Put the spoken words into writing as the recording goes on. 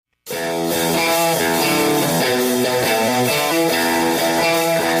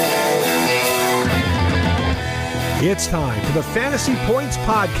It's time for the Fantasy Points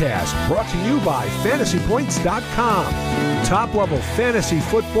Podcast, brought to you by FantasyPoints.com. Top-level fantasy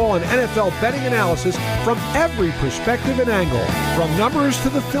football and NFL betting analysis from every perspective and angle, from numbers to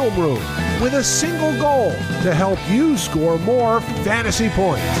the film room, with a single goal to help you score more fantasy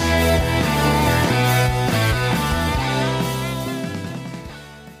points.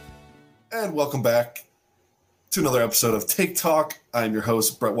 And welcome back to another episode of Take Talk. I'm your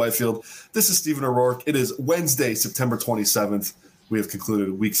host, Brett Whitefield. This is Stephen O'Rourke. It is Wednesday, September 27th. We have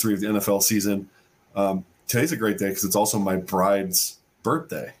concluded week 3 of the NFL season. Today's a great day because it's also my bride's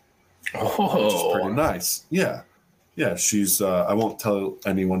birthday, which is pretty nice. Yeah. She's. I won't tell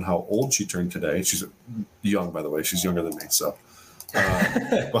anyone how old she turned today. She's young, by the way. She's younger than me, so.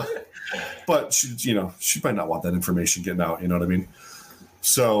 But she, she might not want that information getting out. You know what I mean?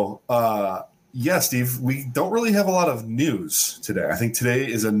 So. Yeah, Steve, we don't really have a lot of news today. I think today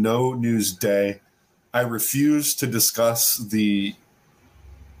is a no-news day. I refuse to discuss the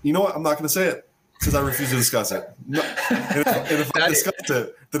 – you know what? I'm not going to say it because I refuse to discuss it. No. And if I discuss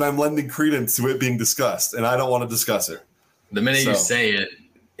it, then I'm lending credence to it being discussed, and I don't want to discuss it. The minute you say it,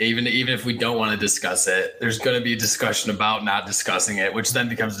 even if we don't want to discuss it, there's going to be a discussion about not discussing it, which then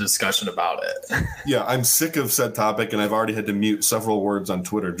becomes a discussion about it. Yeah, I'm sick of said topic, and I've already had to mute several words on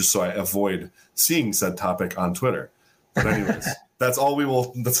Twitter just so I avoid seeing said topic on Twitter. But anyways, that's all we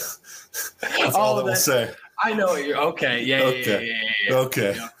will. That's all that we'll say. I know you're okay. Yeah.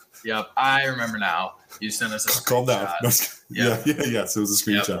 Okay. Yep. I remember now. You sent us a screenshot. Calm down. Yes, it was a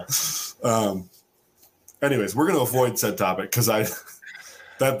screenshot. Yep. Anyways, we're going to avoid said topic because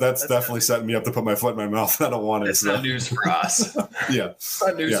that's definitely setting me up to put my foot in my mouth. I don't want it. It's not news for us. Yeah. It's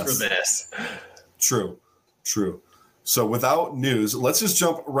not news for this. True. So without news, let's just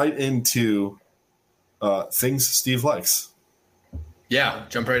jump right into things Steve likes. Yeah,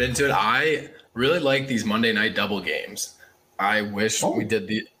 jump right into it. I really like these Monday night double games. I wish we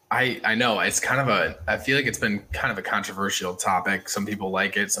did I know it's kind of I feel like it's been kind of a controversial topic. Some people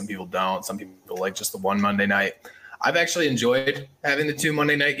like it, some people don't. Some people like just the one Monday night. I've actually enjoyed having the 2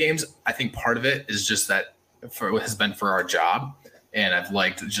 Monday night games. I think part of it is just that has been for our job. And I've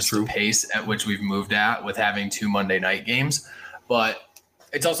liked just the pace at which we've moved at with having 2 Monday night games. But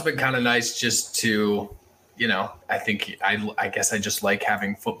it's also been kind of nice just to, I guess I just like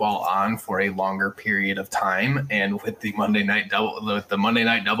having football on for a longer period of time. And with the Monday night double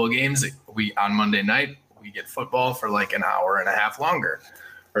games, on Monday night, we get football for like an hour and a half longer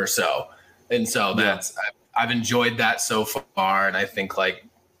or so. And so I've enjoyed that so far. And I think I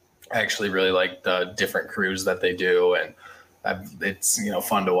actually really like the different crews that they do. And it's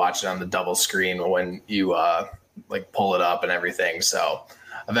fun to watch it on the double screen when you pull it up and everything. So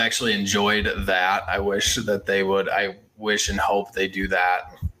I've actually enjoyed that. I wish that they would. I wish and hope they do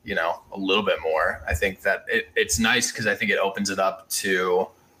that a little bit more. I think that it's nice because I think it opens it up to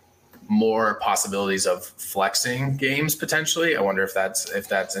more possibilities of flexing games potentially. I wonder if that's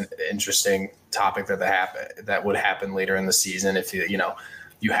an interesting topic that would happen later in the season if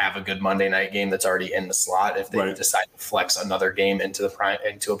you have a good Monday night game that's already in the slot. If they decide to flex another game into a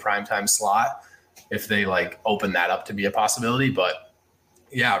primetime slot, if they open that up to be a possibility. But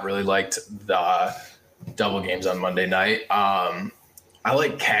yeah, I really liked the double games on Monday night. I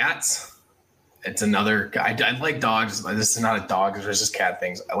like cats. It's another. I like dogs. This is not a dog versus cat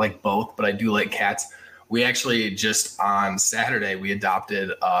thing. I like both, but I do like cats. We actually just on Saturday we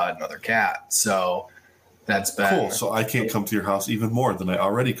adopted another cat. So. That's been cool. So I can't come to your house even more than I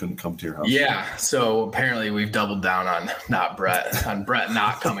already couldn't come to your house. Yeah. So apparently we've doubled down on Brett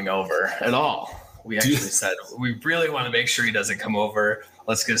not coming over at all. We actually said we really want to make sure he doesn't come over.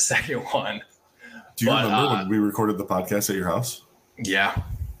 Let's get a second one. Do you remember when we recorded the podcast at your house? Yeah.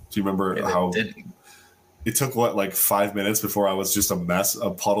 Do you remember how it took 5 minutes before I was just a mess,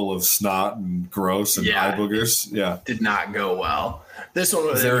 a puddle of snot and gross and eye boogers? Yeah. Did not go well. This one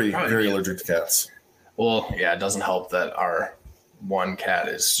was very allergic to cats. Well, yeah, it doesn't help that our one cat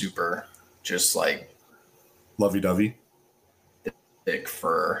is super just lovey-dovey, thick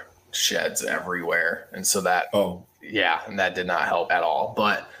fur, sheds everywhere. And so that, and that did not help at all.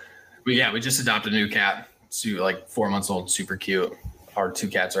 But we just adopted a new cat, 4 months old, super cute. Our 2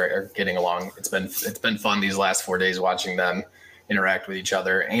 cats are getting along. It's been fun these last 4 days watching them interact with each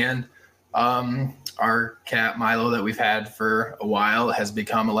other. And our cat Milo that we've had for a while has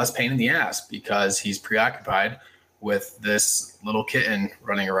become a less pain in the ass because he's preoccupied with this little kitten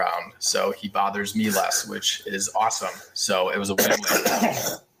running around. So he bothers me less, which is awesome. So it was a win-win.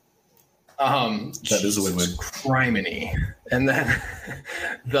 That is a win-win. Criminy. And then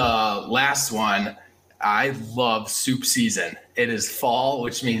the last one, I love soup season. It is fall,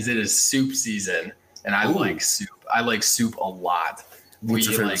 which means it is soup season. and I like soup. I like soup a lot. What's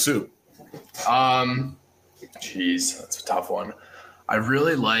your favorite soup? Geez, that's a tough one. I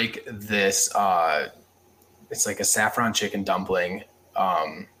really like this. It's like a saffron chicken dumpling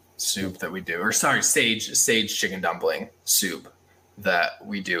soup that we do, or sorry, sage chicken dumpling soup that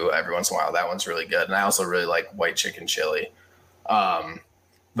we do every once in a while. That one's really good. And I also really like white chicken chili.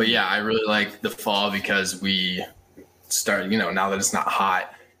 But yeah, I really like the fall because we start, now that it's not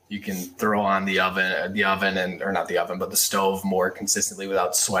hot, you can throw on the stove more consistently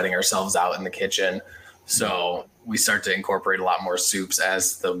without sweating ourselves out in the kitchen. So we start to incorporate a lot more soups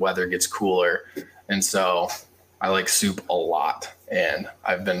as the weather gets cooler. And so I like soup a lot, and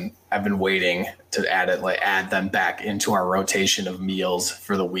I've been waiting to add them back into our rotation of meals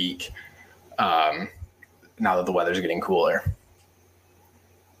for the week. Now that the weather's getting cooler.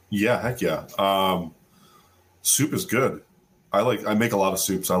 Yeah, heck yeah. Soup is good. I make a lot of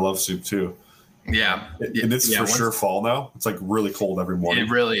soups. I love soup too. Yeah. And it's for sure fall now. It's like really cold every morning. It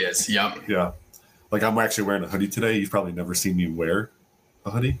really is. Yep. Yeah. Like I'm actually wearing a hoodie today. You've probably never seen me wear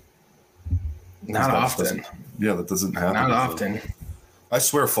a hoodie. Not often. Yeah, that doesn't happen. Not often. I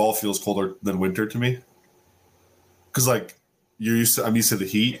swear fall feels colder than winter to me. Because like I'm used to the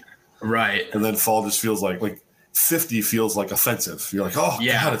heat. Right. And then fall just feels like 50 feels like offensive. You're like, oh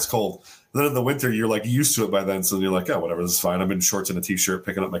yeah, God, it's cold. And then in the winter, you're like used to it by then. So you're like, oh, whatever, this is fine. I'm in shorts and a t-shirt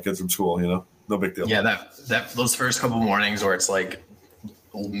picking up my kids from school, no big deal. Yeah, that those first couple mornings where it's like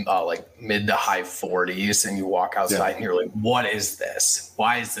mid to high 40s and you walk outside and you're like, what is this?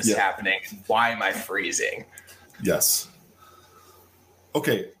 Why is this happening? Why am I freezing? Yes.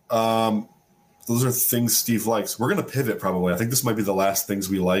 Okay. Those are things Steve likes. We're going to pivot probably. I think this might be the last things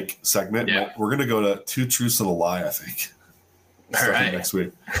we like segment. Yeah. We're going to go to 2 truths and a lie, I think. All right. Next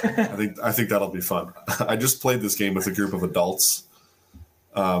week. I think that'll be fun. I just played this game with a group of adults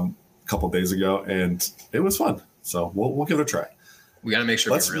a couple of days ago, and it was fun. So we'll give it a try. We got to make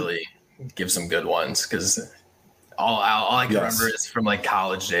sure we really give some good ones, because all I can remember is from like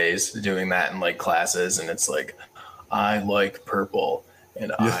college days doing that in like classes, and it's like, I like purple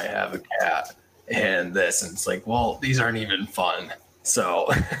and I have a cat and this, and it's like, well, these aren't even fun. So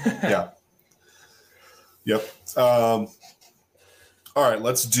yeah. Yep. All right,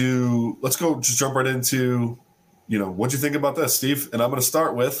 let's go just jump right into, what'd you think about this, Steve? And I'm going to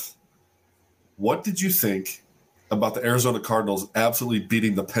start with, what did you think about the Arizona Cardinals absolutely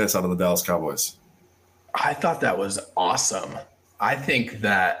beating the piss out of the Dallas Cowboys? I thought that was awesome. I think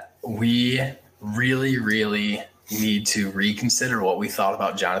that we really, really need to reconsider what we thought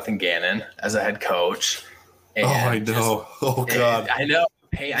about Jonathan Gannon as a head coach. And I know. God. I know.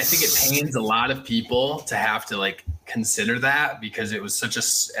 I think it pains a lot of people to have to consider that, because it was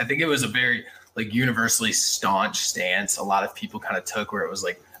I think it was a very universally staunch stance a lot of people kind of took, where it was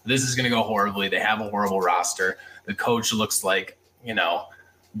like, this is going to go horribly. They have a horrible roster. The coach looks like,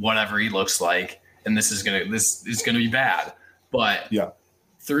 whatever he looks like, and this is going to be bad. But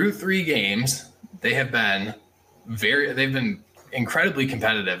through 3 games, they've been incredibly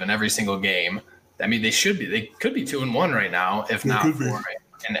competitive in every single game. I mean, they could be 2-1 right now, if not for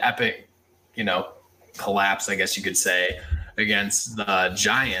an epic, collapse, I guess you could say, against the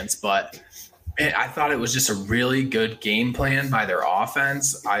Giants. But I thought it was just a really good game plan by their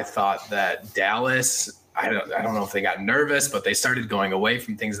offense. I thought that Dallas, I don't know if they got nervous, but they started going away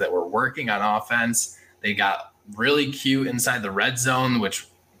from things that were working on offense. They got really cute inside the red zone, which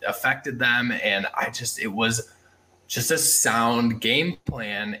affected them. And it was just a sound game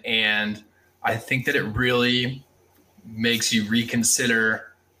plan. And I think that it really makes you reconsider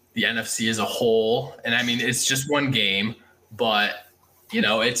the NFC as a whole. And I mean, it's just one game, but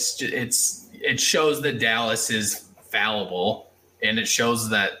it shows that Dallas is fallible, and it shows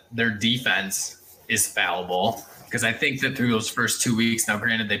that their defense is fallible. Because I think that through those first 2 weeks, now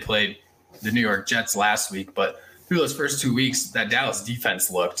granted they played the New York Jets last week, but through those first 2 weeks, that Dallas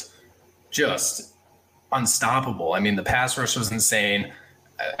defense looked just unstoppable. I mean, the pass rush was insane.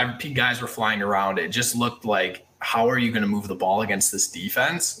 Guys were flying around. It just looked like, how are you going to move the ball against this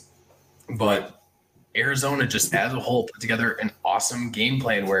defense? But Arizona just as a whole put together an awesome game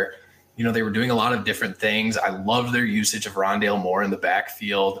plan where, they were doing a lot of different things. I loved their usage of Rondale Moore in the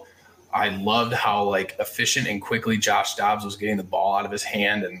backfield. I loved how efficient and quickly Josh Dobbs was getting the ball out of his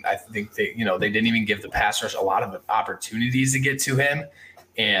hand. And I think they didn't even give the pass rush a lot of opportunities to get to him.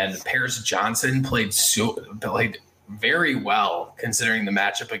 And Paris Johnson played very well considering the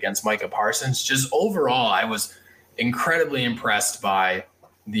matchup against Micah Parsons. Just overall, I was incredibly impressed by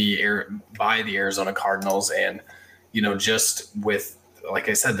the Arizona Cardinals, and just with, like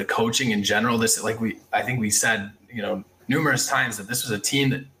I said, the coaching in general. I think we said numerous times that this was a team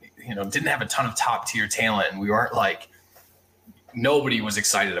that didn't have a ton of top tier talent, and we weren't like, nobody was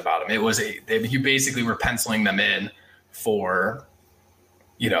excited about him. It was you basically were penciling them in for,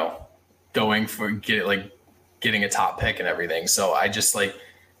 going for getting a top pick and everything. So I just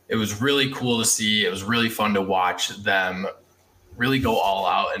it was really cool to see. It was really fun to watch them really go all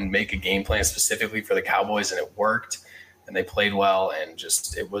out and make a game plan specifically for the Cowboys, and it worked, and they played well, and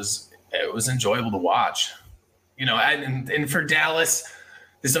just it was enjoyable to watch. And for Dallas,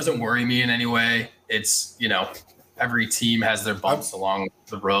 this doesn't worry me in any way. It's, every team has their bumps along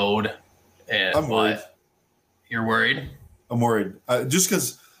the road. And I'm worried. You're worried? I'm worried. Just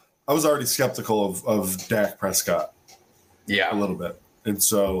because I was already skeptical of Dak Prescott. Yeah. A little bit. And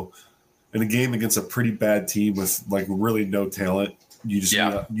so in a game against a pretty bad team with really no talent, you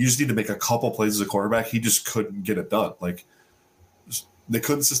just need to make a couple plays as a quarterback. He just couldn't get it done. They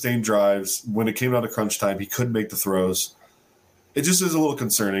couldn't sustain drives. When it came down to crunch time, he couldn't make the throws. It just is a little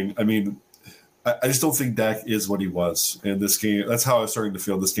concerning. I mean, I just don't think Dak is what he was in this game. That's how I was starting to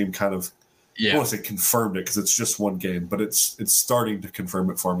feel. This game kind of, I don't want to say confirmed it because it's just one game, but it's starting to confirm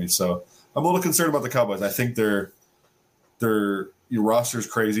it for me. So I'm a little concerned about the Cowboys. I think their your roster is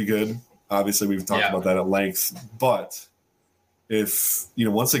crazy good. Obviously, we've talked about that at length. But if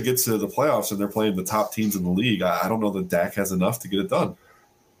once they get to the playoffs and they're playing the top teams in the league, I don't know that Dak has enough to get it done.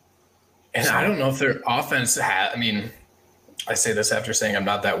 And I don't know if their offense I say this after saying I'm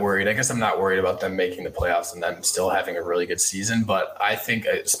not that worried. I guess I'm not worried about them making the playoffs and them still having a really good season. But I think,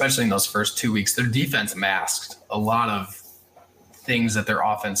 especially in those first 2 weeks, their defense masked a lot of things that their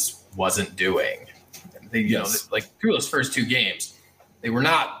offense wasn't doing. They, through those first 2 games, they were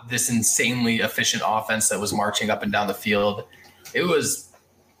not this insanely efficient offense that was marching up and down the field. It was,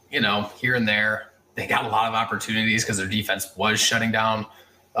 here and there. They got a lot of opportunities because their defense was shutting down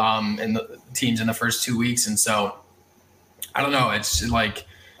in the teams in the first 2 weeks. And so, I don't know. It's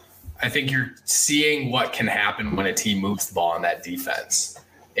I think you're seeing what can happen when a team moves the ball on that defense.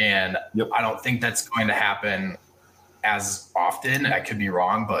 And I don't think that's going to happen as often. I could be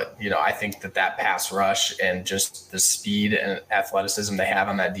wrong, but, I think that pass rush and just the speed and athleticism they have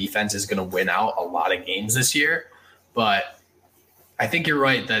on that defense is going to win out a lot of games this year. But I think you're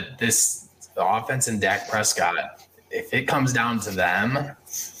right that the offense and Dak Prescott, if it comes down to them,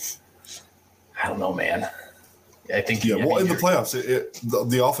 I don't know, man. I think in the playoffs,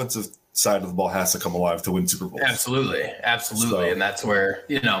 the offensive side of the ball has to come alive to win Super Bowls. Absolutely. So, and that's where,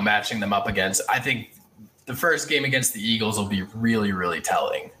 matching them up against, I think the first game against the Eagles will be really, really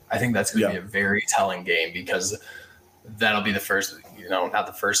telling. I think that's going to be a very telling game because that'll be the first, not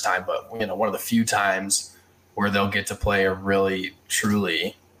the first time, but, one of the few times where they'll get to play a really,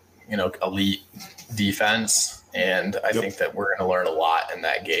 truly, elite defense. And I think that we're going to learn a lot in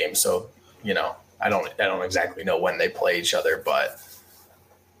that game. So, I don't exactly know when they play each other, but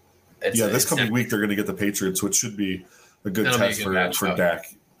this coming week they're going to get the Patriots, which should be a good test for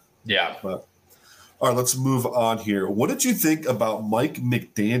Dak. Yeah. But, all right, let's move on here. What did you think about Mike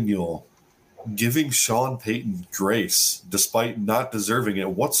McDaniel giving Sean Payton grace despite not deserving it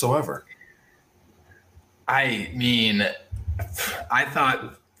whatsoever? I mean, I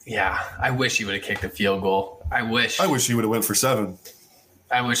thought, I wish he would have kicked a field goal. I wish he would have went for 7.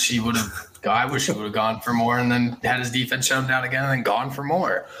 I wish he would have gone for more and then had his defense shut him down again and then gone for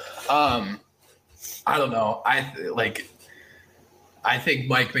more. I don't know. I think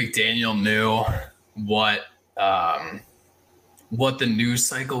Mike McDaniel knew what the news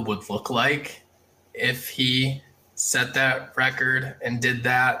cycle would look like if he set that record and did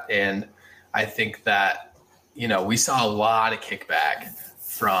that. And I think that, we saw a lot of kickback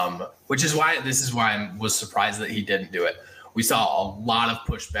which is why I was surprised that he didn't do it. We saw a lot of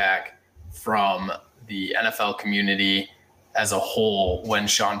pushback from the NFL community as a whole when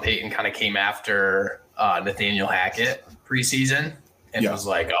Sean Payton kind of came after Nathaniel Hackett preseason and was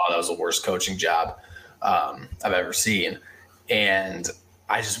like, oh, that was the worst coaching job I've ever seen. And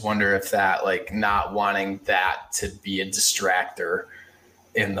I just wonder if that, not wanting that to be a distractor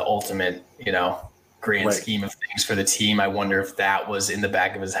in the ultimate, grand scheme of things for the team, I wonder if that was in the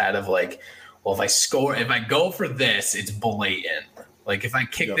back of his head of well, if I go for this, it's blatant. If I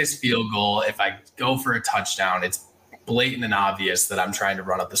kick this field goal, if I go for a touchdown, it's blatant and obvious that I'm trying to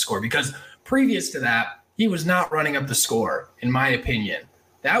run up the score. Because previous to that, he was not running up the score, in my opinion.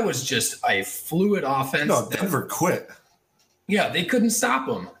 That was just a fluid offense. No, Denver quit. Yeah, they couldn't stop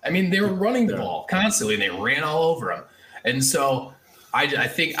him. I mean, they were running the ball constantly, and they ran all over him. And so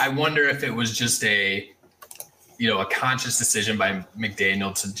I wonder if it was just a conscious decision by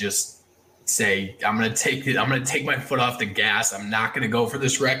McDaniel to just say, I'm going to take my foot off the gas. I'm not going to go for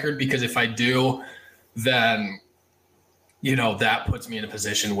this record because if I do, then that puts me in a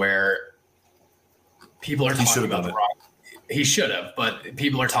position where people are talking about the wrong. He should have, but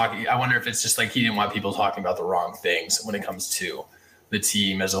people are talking. I wonder if it's just like he didn't want people talking about the wrong things when it comes to the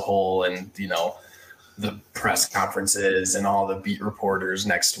team as a whole, and the press conferences and all the beat reporters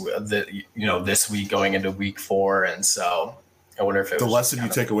this week going into week 4, and so I wonder if the lesson you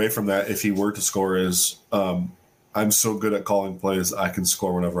take away from that, if he were to score, is I'm so good at calling plays, I can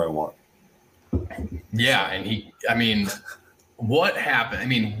score whenever I want. Yeah, and what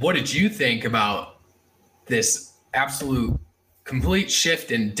happened? What did you think about this absolute complete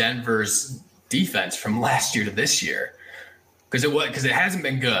shift in Denver's defense from last year to this year? Because it hasn't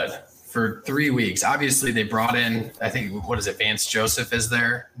been good for 3 weeks. Obviously, they brought in, I think, Vance Joseph is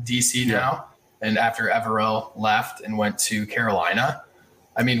their DC now, and after Evero left and went to Carolina.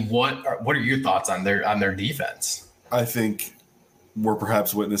 What are your thoughts on their defense? I think we're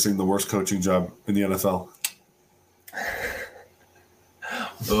perhaps witnessing the worst coaching job in the NFL.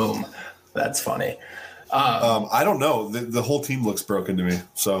 Boom, that's funny. I don't know. The whole team looks broken to me.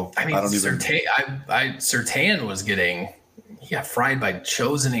 So I don't even. Surtain was he got fried by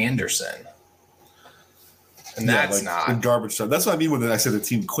Chosen Anderson, and that's not in garbage time. That's what I mean when I said the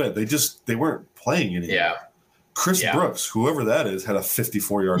team quit. They weren't playing anymore. Yeah. Chris Brooks, whoever that is, had a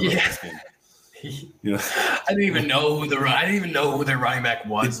 54-yard run this game. I didn't even know who their running back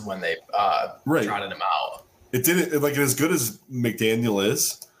was when they trotted him out. It didn't as good as McDaniel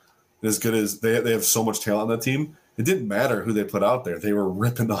is. As good as they have so much talent on that team, it didn't matter who they put out there. They were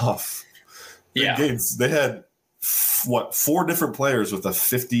ripping off games. They had 4 different players with a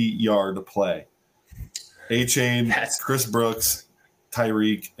 50-yard play. A-Chain, Chris Brooks,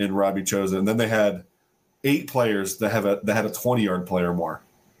 Tyreek, and Robbie Chosen. And then they had 8 players that had a 20-yard play or more.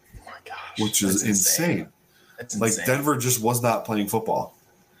 Oh my gosh. Which is insane. That's insane. Denver just was not playing football.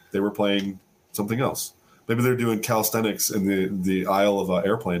 They were playing something else. Maybe they're doing calisthenics in the aisle of an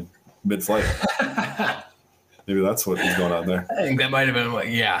airplane mid-flight. Maybe that's what is going on there. I think that might have been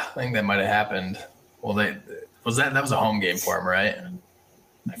I think that might have happened. Well, that was a home game for him, right?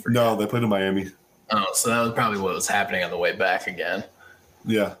 No, they played in Miami. Oh, so that was probably what was happening on the way back again.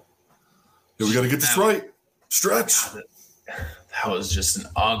 Yeah. We got to get this right. Stretch. That was just an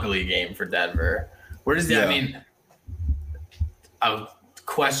ugly game for Denver. Where does a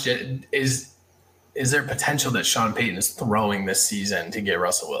question is there potential that Sean Payton is throwing this season to get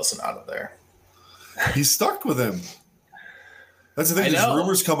Russell Wilson out of there? He's stuck with him. That's the thing. There's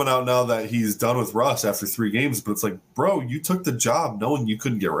rumors coming out now that he's done with Russ after 3 games, but it's like, bro, you took the job knowing you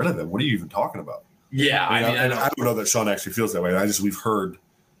couldn't get rid of him. What are you even talking about? Yeah, I don't know that Sean actually feels that way. We've heard,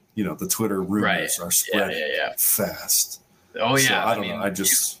 the Twitter rumors are spreading fast. Oh yeah, so, I don't know.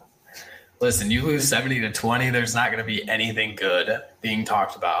 Listen. You lose 70-20. There's not going to be anything good being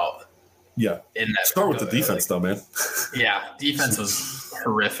talked about. Yeah. Start with the defense, though, man. Yeah, defense was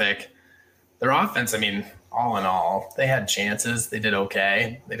horrific. Their offense, all in all, they had chances. They did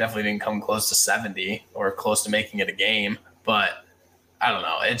okay. They definitely didn't come close to 70 or close to making it a game. But I don't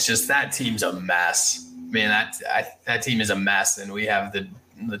know. It's just that team's a mess. That team is a mess, and we have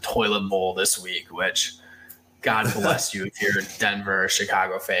the toilet bowl this week, which God bless you if you're a Denver or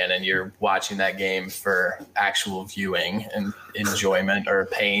Chicago fan and you're watching that game for actual viewing and enjoyment or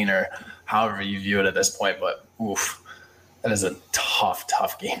pain or however you view it at this point. But that is a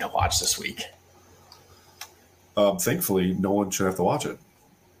tough game to watch this week. Thankfully, no one should have to watch it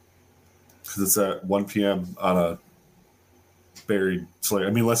because it's at 1 p.m. on a buried slate.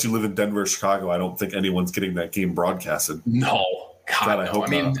 Unless you live in Denver or Chicago, I don't think anyone's getting that game broadcasted. No. God, I no. hope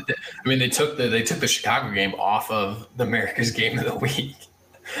not. They took the Chicago game off of the America's Game of the Week.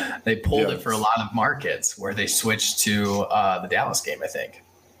 They pulled it for a lot of markets where they switched to the Dallas game, I think.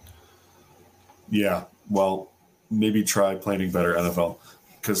 Yeah, well, maybe try planning better, NFL,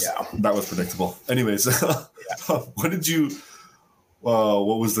 because that was predictable. Anyways, what did you?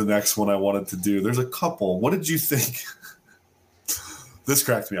 What was the next one I wanted to do? There's a couple. What did you think? This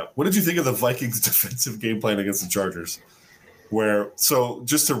cracked me up. What did you think of the Vikings' defensive game plan against the Chargers? So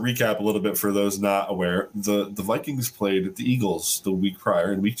just to recap a little bit for those not aware, the Vikings played the Eagles the week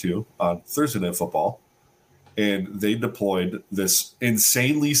prior in week 2 on Thursday Night Football, and they deployed this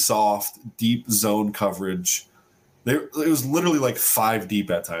insanely soft, deep zone coverage. It was literally like 5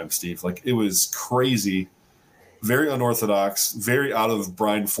 deep at times, Steve. It was crazy, very unorthodox, very out of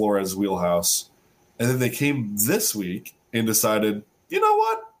Brian Flores' wheelhouse. And then they came this week and decided, you know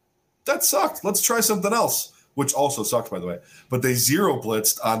what? That sucked. Let's try something else. Which also sucked, by the way. But they zero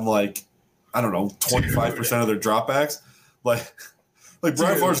blitzed on 25% of their dropbacks.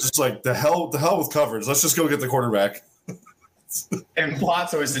 Brian Flores is just like, the hell with coverage. Let's just go get the quarterback. And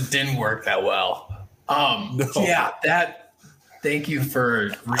plot twist, it didn't work that well. No. Yeah, that Thank you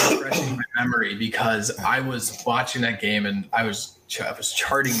for refreshing my memory, because I was watching that game and I was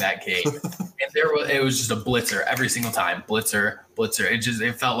charting that game, and it was just a blitzer every single time. Blitzer.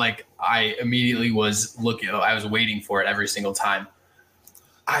 It felt like I immediately was I was waiting for it every single time.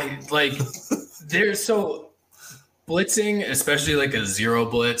 Blitzing, especially like a zero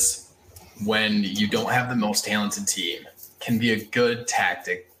blitz when you don't have the most talented team, can be a good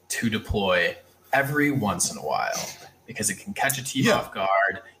tactic to deploy every once in a while, because it can catch a team off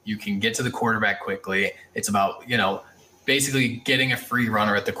guard. You can get to the quarterback quickly. It's about, basically getting a free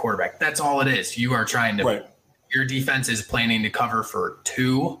runner at the quarterback. That's all it is. You are trying to your defense is planning to cover for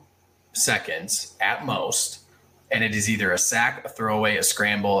 2 seconds at most, and it is either a sack, a throwaway, a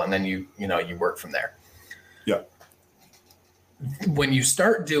scramble, and then you work from there. Yeah. When you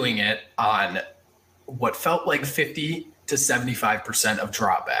start doing it on what felt like 50 to 75% of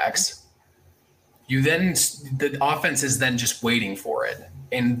dropbacks, the offense is then just waiting for it,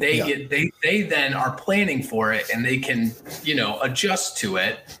 and they then are planning for it, and they can adjust to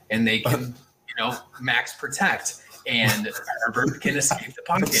it, and they can max protect, and Herbert can escape the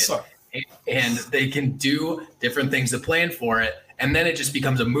pocket, and they can do different things to plan for it, and then it just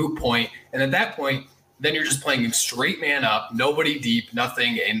becomes a moot point, and at that point, then you're just playing straight man up, nobody deep,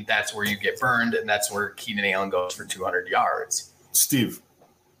 nothing, and that's where you get burned, and that's where Keenan Allen goes for 200 yards. Steve,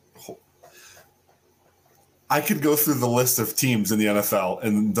 I could go through the list of teams in the NFL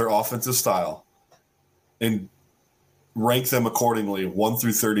and their offensive style and rank them accordingly, 1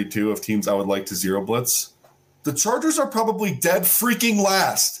 through 32 of teams I would like to zero blitz. The Chargers are probably dead freaking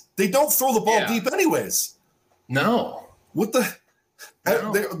last. They don't throw the ball deep anyways. No. What the?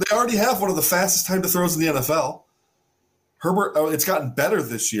 No. They already have one of the fastest time to throws in the NFL. Herbert, it's gotten better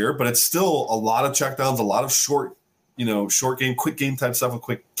this year, but it's still a lot of checkdowns, a lot of short game, quick game type stuff with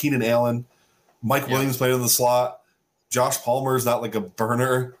quick Keenan Allen. Mike Williams played in the slot. Josh Palmer is not like a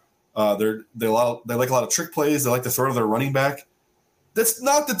burner. They like a lot of trick plays. They like to throw to their running back. That's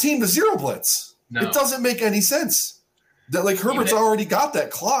not the team to zero blitz. No. It doesn't make any sense. That Herbert's already got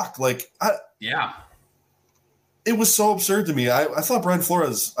that clock. It was so absurd to me. I thought Brian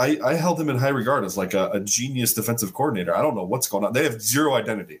Flores, I held him in high regard as like a genius defensive coordinator. I don't know what's going on. They have zero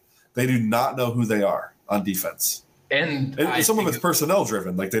identity. They do not know who they are on defense. And some of it's personnel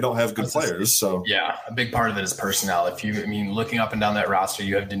driven. Like, they don't have good players. So yeah, a big part of it is personnel. Looking up and down that roster,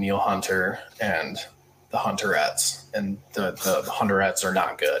 you have Danielle Hunter and the Hunterettes, and the Hunterettes are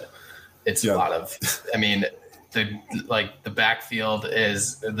not good. It's a lot of, the backfield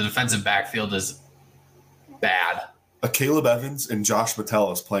the defensive backfield is bad. Caleb Evans and Josh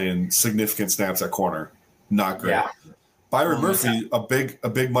Metellus playing significant snaps at corner. Not great. Yeah. Byron Murphy, a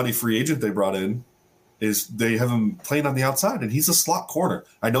big money free agent they brought in, is they have him playing on the outside, and he's a slot corner.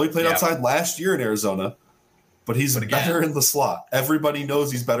 I know he played outside last year in Arizona, but he's better in the slot. Everybody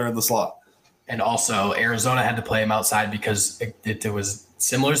knows he's better in the slot. And also, Arizona had to play him outside because it was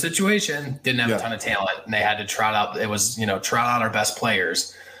similar situation. Didn't have a ton of talent, and they had to trot out. It was trot out our best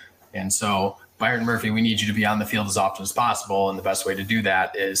players, and so Byron Murphy, we need you to be on the field as often as possible, and the best way to do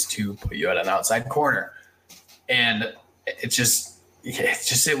that is to put you at an outside corner. And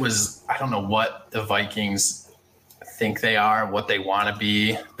it was, I don't know what the Vikings think they are, what they want to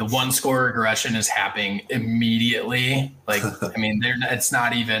be. The one score regression is happening immediately. It's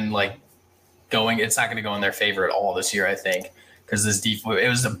not even it's not going to go in their favor at all this year, I think, because it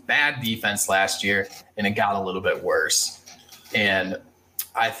was a bad defense last year, and it got a little bit worse. And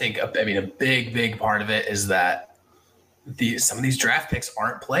I think, a big part of it is that some of these draft picks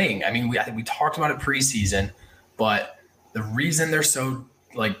aren't playing. I think we talked about it preseason, but the reason they're so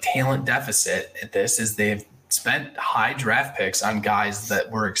talent deficit at this is they've spent high draft picks on guys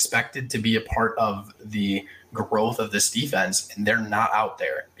that were expected to be a part of the growth of this defense, and they're not out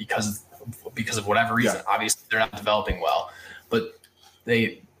there because of whatever reason. Yeah. Obviously, they're not developing well, but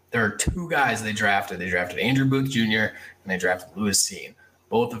there are 2 guys they drafted. They drafted Andrew Booth Jr. and they drafted Lewis Cine,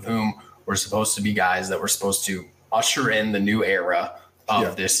 both of whom were supposed to be guys that were supposed to usher in the new era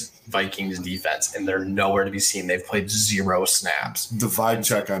of this Vikings defense, and they're nowhere to be seen. They've played 0 snaps. The vibe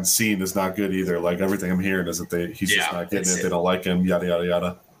check on Cine is not good either. Everything I'm hearing is that he's just not getting it. They don't like him, yada, yada,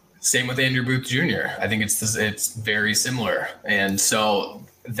 yada. Same with Andrew Booth Jr. I think it's very similar. And so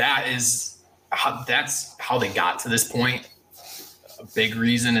that's how they got to this point. A big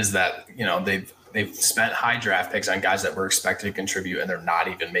reason is that, they've spent high draft picks on guys that were expected to contribute, and they're not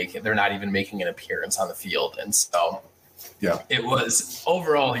even making an appearance on the field. And so it was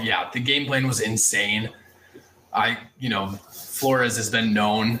overall, the game plan was insane. Flores has been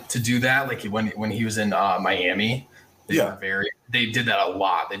known to do that. When he was in Miami, they did that a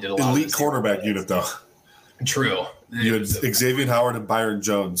lot. They did a lot. Elite quarterback unit though. True. You had Xavier Howard and Byron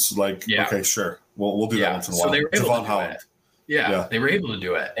Jones. Like, Yeah. Okay, sure. We'll do that once in a while. So they were able Javon to do Holland. it. Yeah, they were able to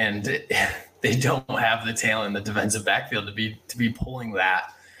do it. And they don't have the talent in the defensive backfield to be pulling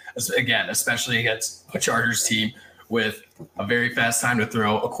that. Again, especially against a Chargers team with a very fast time to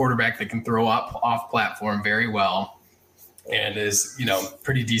throw, a quarterback that can throw up off platform very well, and is,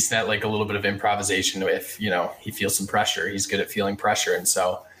 pretty decent at like a little bit of improvisation. If, he feels some pressure, he's good at feeling pressure. And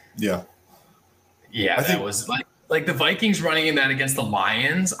so, I that think, was like the Vikings running in that against the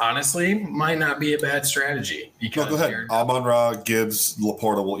Lions, honestly, might not be a bad strategy. No, go ahead. Amon-Ra, Gibbs,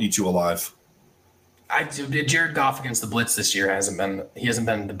 Laporta will eat you alive. Jared Goff against the blitz this year hasn't been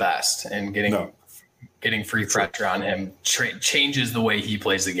the best, and getting free pressure on him changes the way he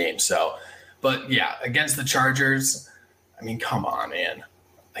plays the game. So, but yeah, against the Chargers, I mean, come on, man.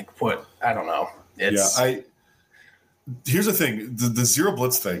 Like, what? I don't know. Here's the thing: the zero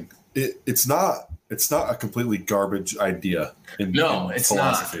blitz thing. It's not a completely garbage idea in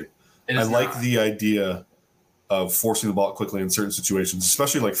philosophy. I like the idea of forcing the ball out quickly in certain situations,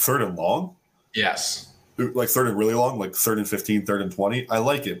 especially like third and long. Yes. Like third and really long, like 3rd and 15, 3rd and 20. I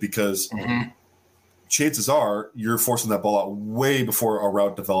like it because chances are you're forcing that ball out way before a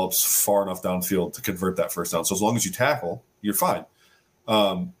route develops far enough downfield to convert that first down. So as long as you tackle, you're fine.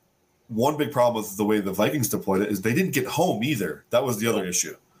 One big problem with the way the Vikings deployed it is they didn't get home either. That was the other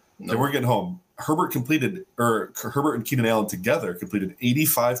issue. They weren't getting home. Herbert and Keenan Allen together completed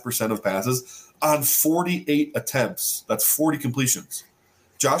 85% of passes on 48 attempts. That's 40 completions.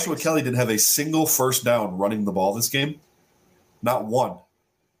 Joshua Kelly didn't have a single first down running the ball this game. Not one.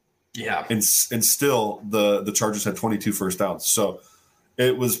 Yeah. And still the Chargers had 22 first downs. So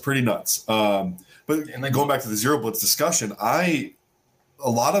it was pretty nuts. But going back to the zero blitz discussion, we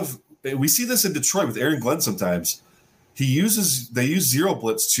see this in Detroit with Aaron Glenn sometimes. They use zero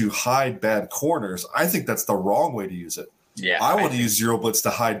blitz to hide bad corners. I think that's the wrong way to use it. Yeah. I want to use zero blitz to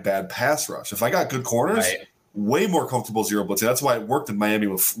hide bad pass rush. If I got good corners, way more comfortable zero blitzing. That's why it worked in Miami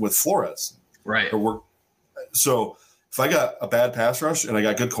with Flores. Right. So if I got a bad pass rush and I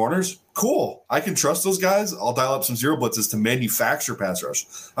got good corners, cool. I can trust those guys. I'll dial up some zero blitzes to manufacture pass rush.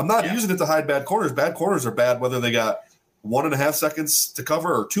 I'm not using it to hide bad corners. Bad corners are bad whether they got 1.5 seconds to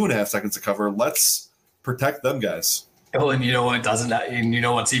cover or 2.5 seconds to cover. Let's protect them guys. Oh, and you know what doesn't? And you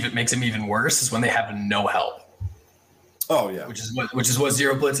know what's makes them even worse is when they have no help. Oh yeah, which is what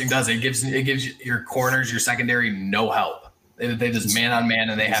zero blitzing does. It gives your corners, your secondary, no help. They just man on man,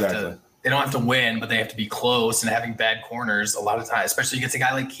 and they have to. They don't have to win, but they have to be close. And having bad corners a lot of times, especially against a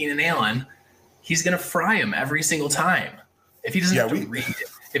guy like Keenan Allen, he's going to fry him every single time. If he doesn't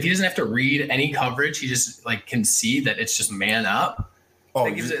if he doesn't have to read any coverage, he just can see that it's just man up. Oh,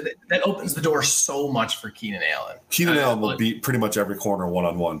 that opens the door so much for Keenan Allen. Keenan Allen will beat pretty much every corner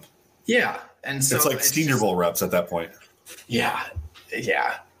one-on-one. Yeah, and so it's like Senior Bowl reps at that point. Yeah.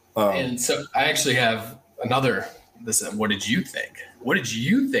 And so I actually have another. What did you think? What did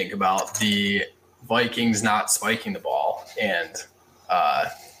you think about the Vikings not spiking the ball and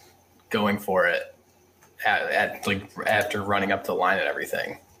going for it at after running up the line and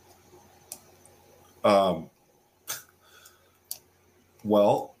everything?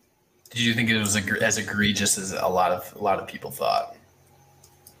 Well, did you think it was as egregious as a lot of people thought?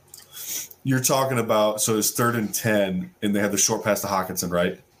 You're talking about, so it's 3rd and 10, and they had the short pass to Hawkinson,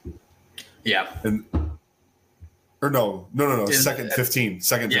 right? Yeah. Second 15.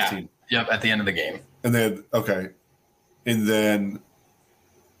 Second 15. Yep, at the end of the game. And then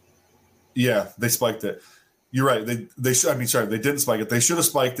they spiked it. You're right. They didn't spike it. They should have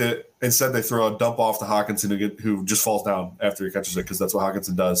spiked it. Instead, they throw a dump off to Hawkinson who just falls down after he catches it because that's what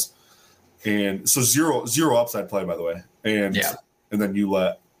Hawkinson does. And so zero upside play, by the way. And then you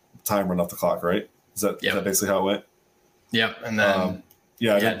let time run off the clock, right? Is that basically how it went? Yep. And then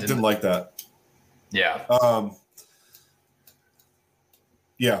I didn't like that. Yeah.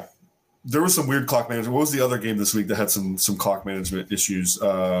 There was some weird clock management. What was the other game this week that had some clock management issues?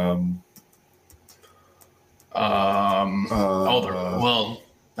 Not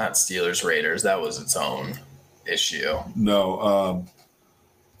Steelers Raiders. That was its own issue. No.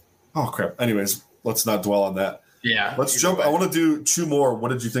 Oh crap. Anyways, let's not dwell on that. Yeah. Let's jump. I want to do 2 more. What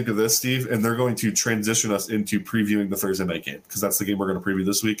did you think of this, Steve? And they're going to transition us into previewing the Thursday night game because that's the game we're going to preview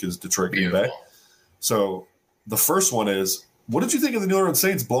this week is Detroit Green Bay. So the first one is, what did you think of the New Orleans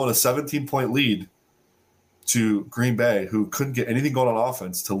Saints blowing a 17-point lead to Green Bay, who couldn't get anything going on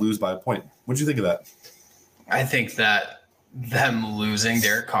offense, to lose by a point? What did you think of that? I think that them losing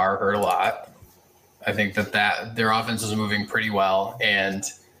Derek Carr hurt a lot. I think that their offense was moving pretty well, and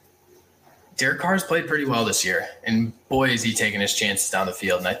Derek Carr's played pretty well this year, and boy, is he taking his chances down the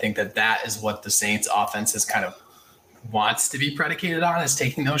field. And I think that is what the Saints offense is kind of wants to be predicated on, is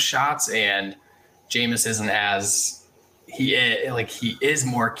taking those shots. And Jameis isn't as he is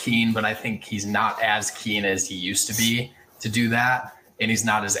more keen, but I think he's not as keen as he used to be to do that. And he's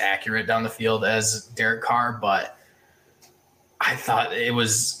not as accurate down the field as Derek Carr, but I thought it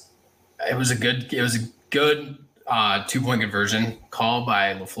was a good 2-point conversion call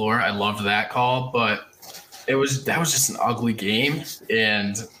by LaFleur. I loved that call, but that was just an ugly game,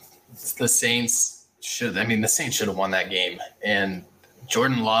 and the Saints should have won that game. And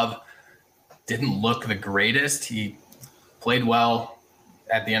Jordan Love didn't look the greatest. He played well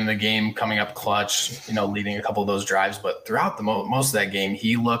at the end of the game, coming up clutch, leading a couple of those drives, but throughout the most of that game,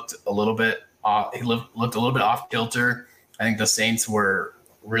 he looked a little bit off. He looked a little bit off kilter. I think the Saints were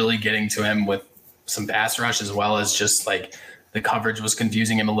really getting to him with some pass rush, as well as just like the coverage was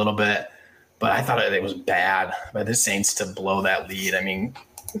confusing him a little bit. But I thought it was bad by the Saints to blow that lead. I mean,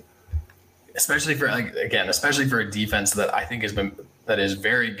 especially for a defense that I think that is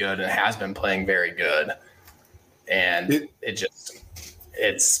very good and has been playing very good. And it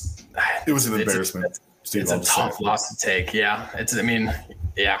was an embarrassment. It's a tough loss to take. Yeah.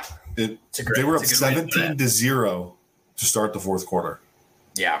 They were up 17-0 to start the fourth quarter.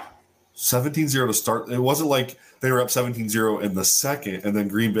 Yeah. 17-0 to start. It wasn't like they were up 17-0 in the second and then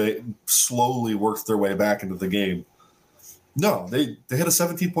Green Bay slowly worked their way back into the game. No, they had a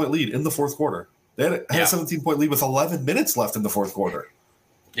 17-point lead in the fourth quarter. They had a 17-point lead with 11 minutes left in the fourth quarter.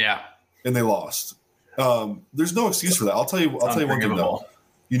 Yeah. And they lost. There's no excuse for that. I'll tell you one thing though.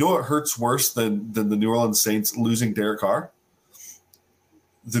 You know what hurts worse than the New Orleans Saints losing Derek Carr?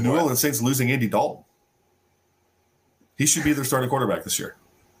 The New Orleans Saints losing Andy Dalton. He should be their starting quarterback this year.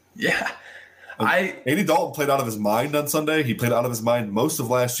 Yeah. Andy Dalton played out of his mind on Sunday. He played out of his mind most of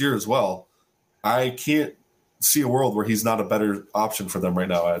last year as well. I can't see a world where he's not a better option for them right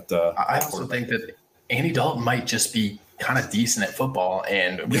now. I also think that Andy Dalton might just be kind of decent at football,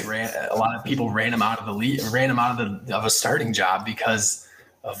 and a lot of people ran him out of the league, ran him out of a starting job because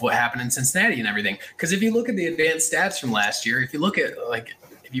of what happened in Cincinnati and everything. Because if you look at the advanced stats from last year, if you look at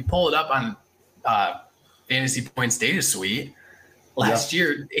if you pull it up on Fantasy Points Data Suite. Last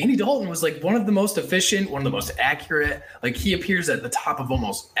year, Andy Dalton was one of the most efficient, one of the most accurate. He appears at the top of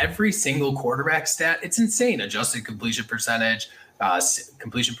almost every single quarterback stat. It's insane. Adjusted completion percentage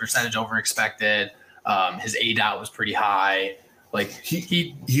over expected. His ADOT was pretty high.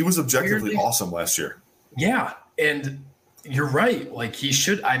 He was objectively awesome last year. Yeah, and you're right. He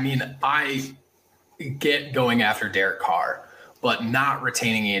should. I mean, I get going after Derek Carr, but not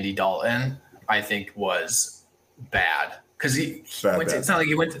retaining Andy Dalton, I think, was bad. Because it's not like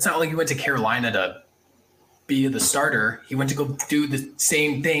he went to Carolina to be the starter. He went to go do the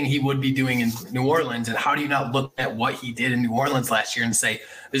same thing he would be doing in New Orleans. And how do you not look at what he did in New Orleans last year and say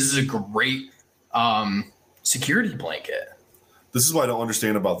this is a great security blanket? This is what I don't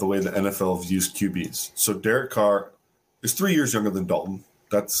understand about the way the NFL views QBs. So Derek Carr is 3 years younger than Dalton.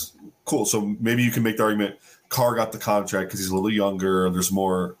 That's cool. So maybe you can make the argument Carr got the contract because he's a little younger. There's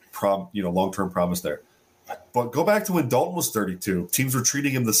more long-term promise there. But go back to when Dalton was 32. Teams were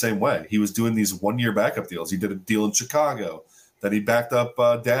treating him the same way. He was doing these one-year backup deals. He did a deal in Chicago. Then he backed up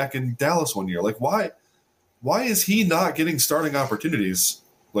Dak in Dallas one year. Why is he not getting starting opportunities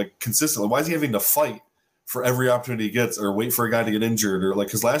consistently? Why is he having to fight for every opportunity he gets, or wait for a guy to get injured, or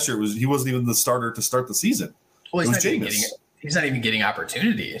because last year he wasn't even the starter to start the season? Well, he's not even getting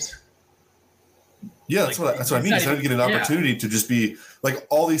opportunities. Yeah, that's what I mean. He's not even getting an opportunity to just be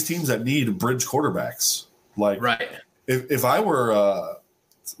all these teams that need bridge quarterbacks. Right. If I were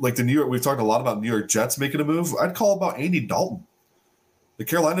the New York, we've talked a lot about New York Jets making a move. I'd call about Andy Dalton. The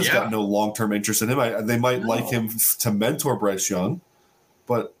Carolina's got no long-term interest in him. They might like him to mentor Bryce Young,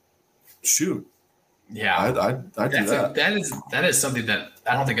 but shoot. Yeah, I'd do that. That is something that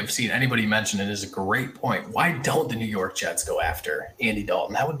I don't think I've seen anybody mention. It is a great point. Why don't the New York Jets go after Andy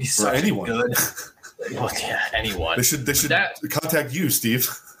Dalton? That would be such a good. Well, yeah, anyone. They should contact you, Steve.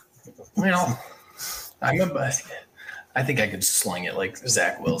 I think I could sling it like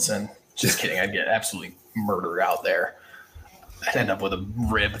Zach Wilson. Just kidding. I'd get absolutely murdered out there. I'd end up with a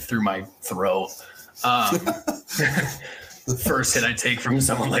rib through my throat. The first hit I take from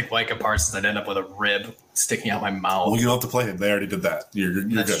someone like Micah Parsons, I'd end up with a rib sticking out my mouth. Well, you don't have to play him. They already did that. You're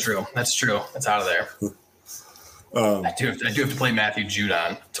That's good. true. That's out of there. I do have to play Matthew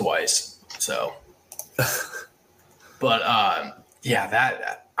Judon twice. So, but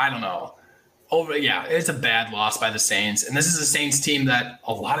that I don't know. It's a bad loss by the Saints, and this is a Saints team that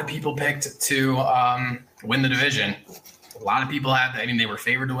a lot of people picked to win the division. A lot of people have. I mean, they were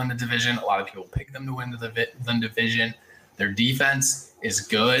favored to win the division. A lot of people picked them to win the division. Their defense is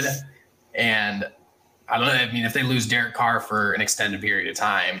good, and I don't know. I mean, if they lose Derek Carr for an extended period of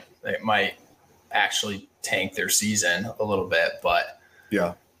time, it might actually tank their season a little bit. But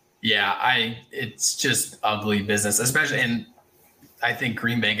yeah, it's just ugly business, especially. And I think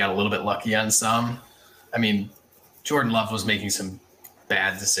Green Bay got a little bit lucky on some. I mean, Jordan Love was making some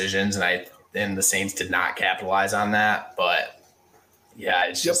bad decisions, and the Saints did not capitalize on that. But yeah,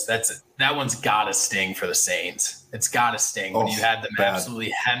 it's just that one's got to sting for the Saints. It's got to sting when you had them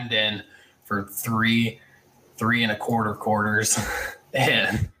absolutely hemmed in for three and a quarter quarters,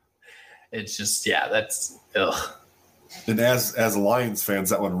 and it's just that's ugh. And as Lions fans,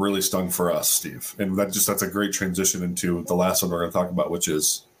 that one really stung for us, Steve. And that's a great transition into the last one we're going to talk about, which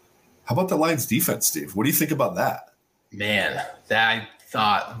is, how about the Lions defense, Steve? What do you think about that? Man, I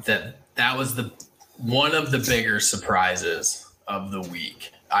thought that was one of the bigger surprises of the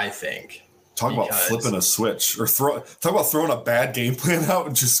week, I think. Talk about flipping a switch, or talk about throwing a bad game plan out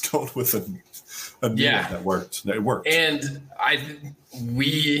and just going with a new one that worked. It worked. And I mean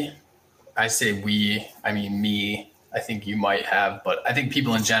me. I think you might have, but I think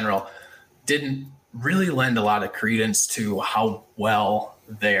people in general didn't really lend a lot of credence to how well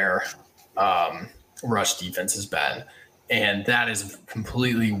their rush defense has been. And that is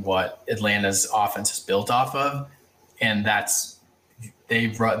completely what Atlanta's offense is built off of. And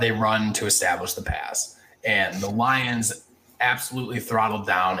they run to establish the pass. And the Lions absolutely throttled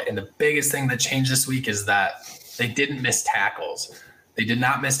down. And the biggest thing that changed this week is that they didn't miss tackles. They did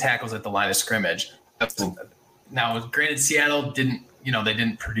not miss tackles at the line of scrimmage. Now, granted, Seattle didn't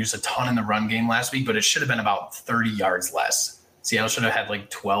produce a ton in the run game last week, but it should have been about 30 yards less. Seattle should have had like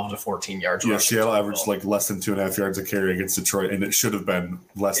 12 to 14 yards. Yeah, Seattle averaged like less than 2.5 yards a carry against Detroit, and it should have been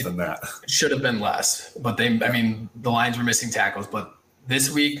less than that. It should have been less, but the Lions were missing tackles. But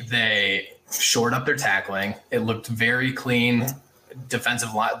this week they shored up their tackling. It looked very clean.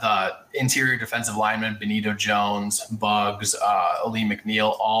 The interior defensive linemen, Benito Jones, Buggs, Ali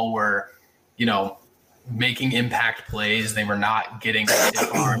McNeil, all were, making impact plays. They were not getting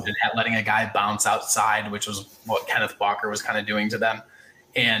stiff-armed and letting a guy bounce outside, which was what Kenneth Walker was kind of doing to them.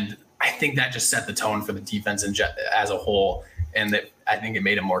 And I think that just set the tone for the defense as a whole. And I think it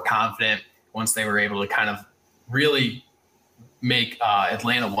made them more confident once they were able to kind of really make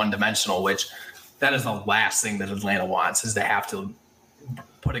Atlanta one-dimensional, which that is the last thing that Atlanta wants, is to have to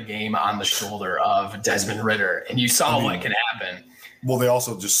put a game on the shoulder of Desmond Ridder. And you saw what can happen. Well, they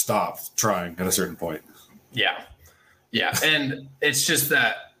also just stopped trying at a certain point. Yeah. And it's just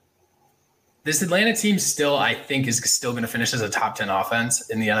that this Atlanta team still, I think, is still going to finish as a top 10 offense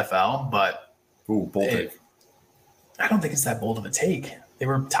in the NFL. But bold take. I don't think it's that bold of a take. They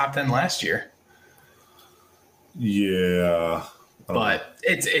were top 10 last year. Yeah. But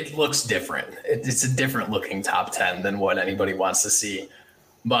it looks different. It's a different looking top 10 than what anybody wants to see.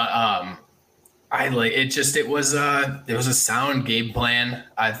 But it was a sound game plan.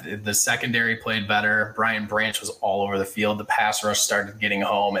 The secondary played better. Brian Branch was all over the field. The pass rush started getting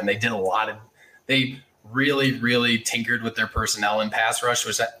home, and they really, really tinkered with their personnel in pass rush,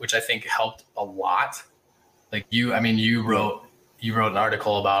 which I think helped a lot. Like you wrote an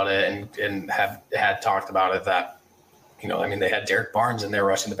article about it and had talked about it that, they had Derek Barnes in there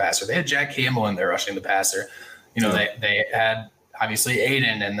rushing the passer. They had Jack Campbell in there rushing the passer. They had obviously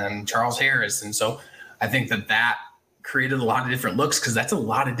Aiden and then Charles Harris. And so I think that created a lot of different looks, because that's a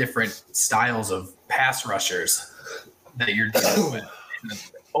lot of different styles of pass rushers that you're dealing with.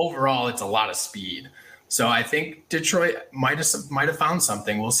 And overall, it's a lot of speed. So I think Detroit might have found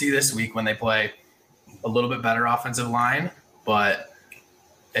something. We'll see this week when they play a little bit better offensive line, but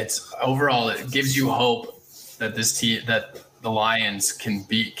it gives you hope that that the Lions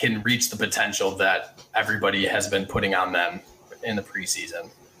can reach the potential that everybody has been putting on them in the preseason.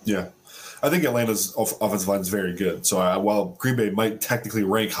 Yeah. I think Atlanta's offensive line is very good. So while Green Bay might technically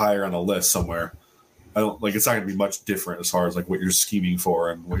rank higher on a list somewhere, it's not going to be much different as far as like what you're scheming for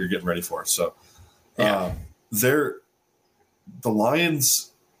and what you're getting ready for. So the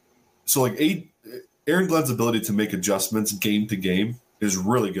Lions, so like Aaron Glenn's ability to make adjustments game to game is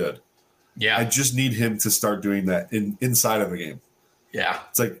really good. Yeah. I just need him to start doing that inside of a game. Yeah.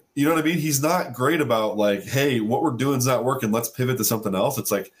 It's like, you know what I mean? He's not great about like, hey, what we're doing is not working. Let's pivot to something else.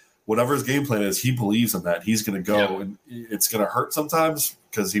 It's like whatever his game plan is, he believes in that. He's going to go and it's going to hurt sometimes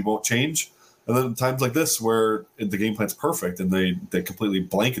because he won't change. And then times like this where the game plan's perfect and they completely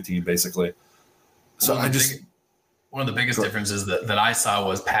blank a team basically. So one of the biggest differences that I saw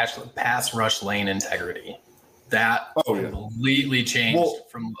was pass rush lane integrity. That completely changed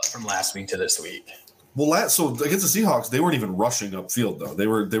from last week to this week. Well, so against the Seahawks, they weren't even rushing upfield though. They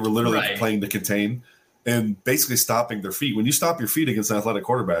were literally playing to contain and basically stopping their feet. When you stop your feet against an athletic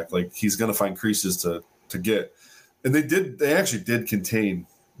quarterback, like he's going to find creases to get. And they actually did contain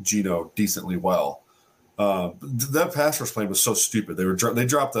Geno decently well. That pass rush play was so stupid. They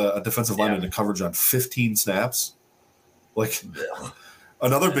dropped a defensive lineman into coverage on 15 snaps. Like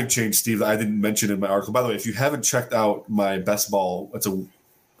another big change, Steve, that I didn't mention in my article. By the way, if you haven't checked out my best ball,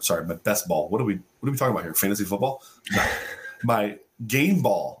 my best ball. What are we talking about here? Fantasy football? No. My game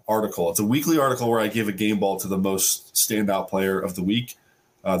ball article. It's a weekly article where I give a game ball to the most standout player of the week.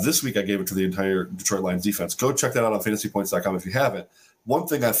 This week I gave it to the entire Detroit Lions defense. Go check that out on fantasypoints.com if you haven't. One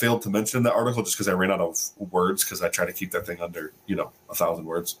thing I failed to mention in that article just because I ran out of words because I try to keep that thing under, 1,000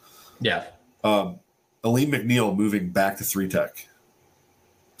 words. Yeah. Aleem McNeil moving back to 3-tech.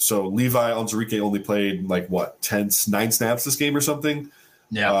 So Levi Onwuzurike only played 9 snaps this game or something.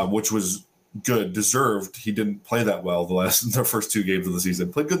 Yeah. Which was good, deserved. He didn't play that well the first 2 games of the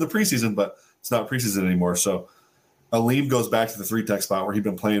season. Played good in the preseason, but it's not preseason anymore. So Aleem goes back to the 3-tech spot where he'd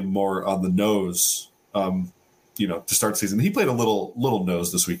been playing more on the nose, to start the season. He played a little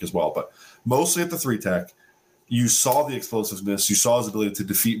nose this week as well, but mostly at the 3-tech. You saw the explosiveness. You saw his ability to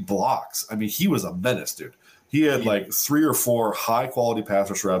defeat blocks. I mean, he was a menace, dude. He had 3 or 4 high-quality pass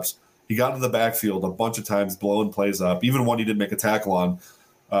rush reps. He got into the backfield a bunch of times, blowing plays up, even one he didn't make a tackle on.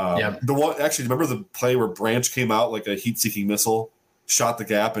 The one, actually, remember the play where Branch came out like a heat-seeking missile, shot the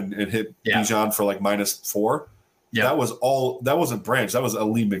gap, and hit Bijan for -4? Yeah. That wasn't Branch. That was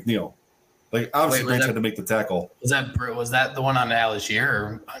Aleem McNeil. Obviously, Branch had to make the tackle. Was that the one on Algier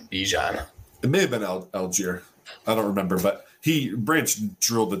or on Bijan? It may have been Algier. I don't remember, but Branch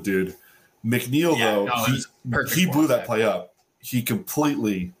drilled the dude. McNeil, he blew that play up. He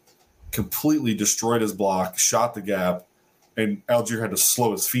completely destroyed his block, shot the gap, and Algier had to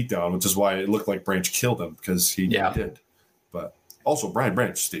slow his feet down, which is why it looked like Branch killed him because he did. But also Brian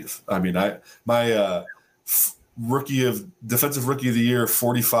Branch, Steve. I mean, my defensive rookie of the year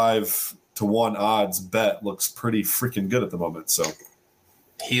 45-1 odds bet looks pretty freaking good at the moment. So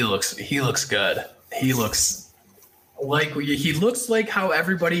he looks good. He looks like how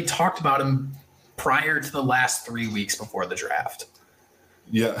everybody talked about him prior to the last 3 weeks before the draft.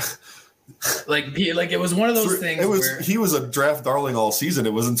 Yeah. It was one of those things. He was a draft darling all season.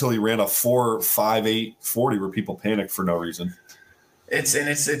 It wasn't until he ran a 4.58 40 where people panicked for no reason. It's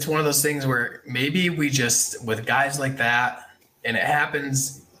one of those things where maybe we just, with guys like that, and it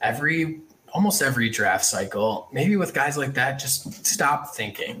happens almost every draft cycle, maybe with guys like that, just stop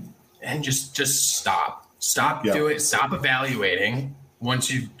thinking and just stop doing, stop evaluating.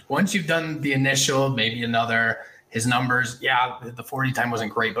 Once you've done the initial, maybe another. His numbers, the 40 time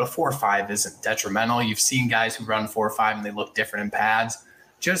wasn't great, but a 4.5 isn't detrimental. You've seen guys who run 4.5 and they look different in pads.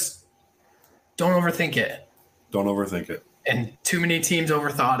 Just don't overthink it. Don't overthink it. And too many teams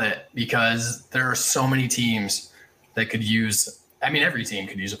overthought it because there are so many teams that could use. I mean, every team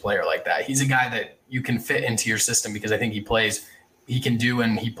could use a player like that. He's a guy that you can fit into your system because I think he can do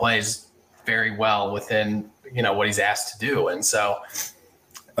and he plays very well within what he's asked to do. And so,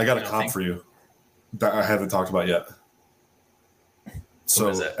 I got a comp for you that I haven't talked about yet. So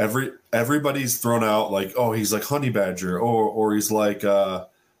everybody's thrown out he's like Honey Badger, or he's like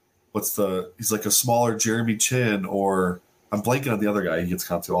he's like a smaller Jeremy Chin, or I'm blanking on the other guy he gets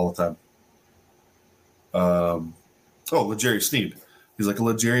comped to all the time. L'Jarius Sneed. He's like a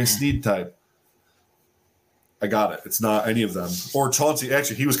L'Jarius Sneed type. I got it. It's not any of them. Or Chauncey.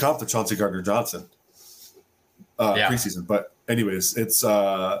 Actually, he was comped to Chauncey Gardner-Johnson preseason. But anyways, it's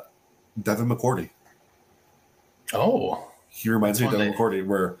Devin McCourty. Oh. He reminds me of Devin McCourty,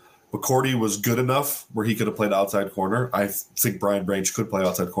 where McCourty was good enough where he could have played outside corner. I think Brian Branch could play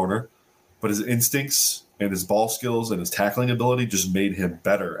outside corner, but his instincts and his ball skills and his tackling ability just made him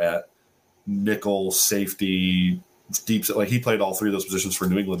better at nickel, safety, deep. He played all 3 of those positions for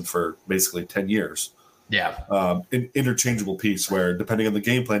New England for basically 10 years. Yeah. An interchangeable piece where, depending on the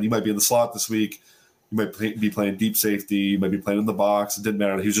game plan, you might be in the slot this week. You might be playing deep safety. You might be playing in the box. It didn't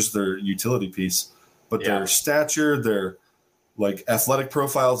matter. He was just their utility piece. But their stature, their athletic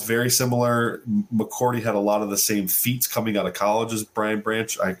profiles, very similar. McCourty had a lot of the same feats coming out of college as Brian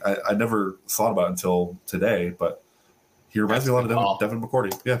Branch. I never thought about it until today, but he reminds me a lot of Devin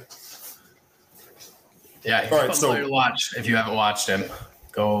McCourty. Yeah. Yeah, he's a fun player to watch. If you haven't watched him,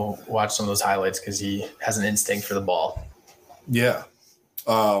 go watch some of those highlights because he has an instinct for the ball. Yeah.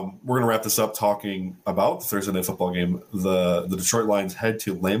 We're going to wrap this up talking about the Thursday Night Football game. The Detroit Lions head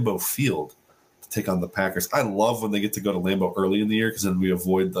to Lambeau Field to take on the Packers. I love when they get to go to Lambeau early in the year because then we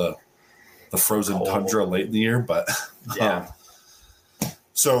avoid the frozen tundra late in the year. But yeah.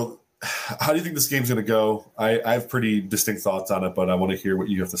 So how do you think this game's going to go? I have pretty distinct thoughts on it, but I want to hear what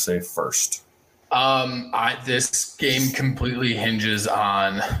you have to say first. This game completely hinges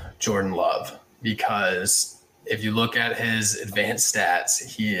on Jordan Love, because if you look at his advanced stats,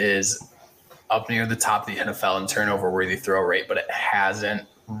 he is up near the top of the NFL in turnover-worthy throw rate, but it hasn't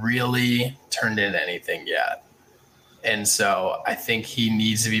really turned into anything yet. And so I think he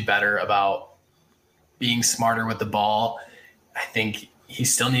needs to be better about being smarter with the ball. I think he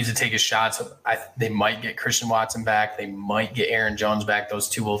still needs to take his shots. They might get Christian Watson back. They might get Aaron Jones back. Those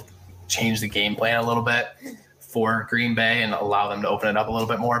two will change the game plan a little bit for Green Bay and allow them to open it up a little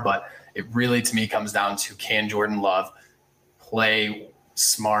bit more. But it really, to me, comes down to, can Jordan Love play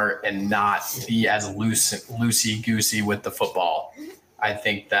smart and not be as loosey-goosey with the football? I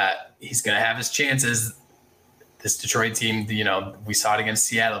think that he's going to have his chances. This Detroit team, we saw it against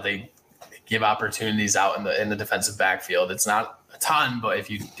Seattle. They give opportunities out in the defensive backfield. It's not a ton, but if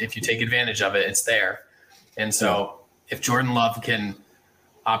you take advantage of it, it's there. And so if Jordan Love can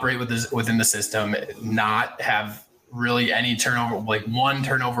operate within the system, not have really any turnover, like one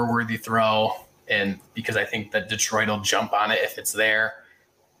turnover-worthy throw, and because I think that Detroit will jump on it if it's there.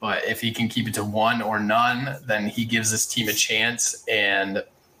 But if he can keep it to one or none, then he gives this team a chance. And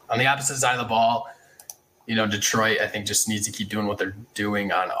on the opposite side of the ball, Detroit, I think, just needs to keep doing what they're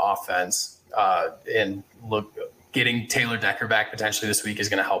doing on offense. And getting Taylor Decker back potentially this week is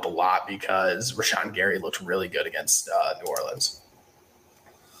going to help a lot, because Rashawn Gary looked really good against New Orleans.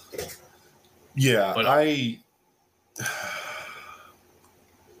 Yeah, but I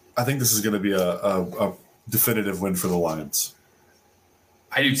think this is going to be a definitive win for the Lions.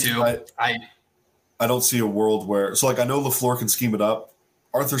 I do too. I don't see a world where – so, I know LaFleur can scheme it up.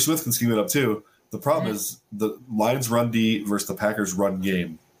 Arthur Smith can scheme it up too. The problem is the Lions run D versus the Packers run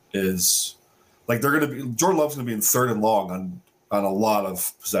game is – they're going to be – Jordan Love's going to be in third and long on a lot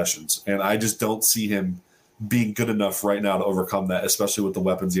of possessions, and I just don't see him being good enough right now to overcome that, especially with the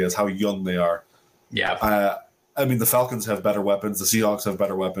weapons he has, how young they are. Yeah. I mean, the Falcons have better weapons. The Seahawks have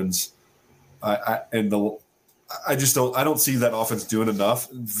better weapons. I don't see that offense doing enough.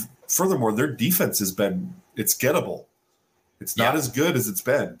 Furthermore, their defense has been – it's gettable. It's not as good as it's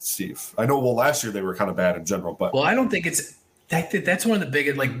been, Steve. I know, last year they were kind of bad in general, but – Well, I don't think it's – that's one of the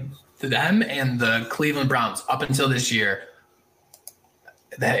biggest – them and the Cleveland Browns up until this year,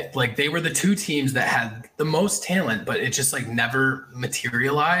 that they were the two teams that had the most talent, but it just never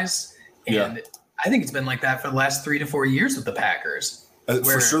materialized. And I think it's been like that for the last 3 to 4 years with the Packers.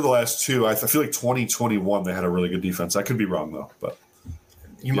 For sure, the last two. I feel like 2021 they had a really good defense. I could be wrong though, but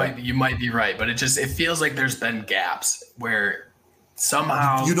you might be right. But it feels like there's been gaps where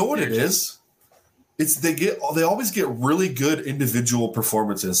somehow what it is. It's they always get really good individual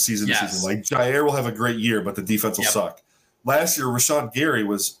performances season to season. Like Jair will have a great year, but the defense will suck. Last year, Rashawn Gary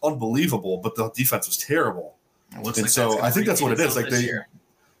was unbelievable, but the defense was terrible. And so I think that's what it is.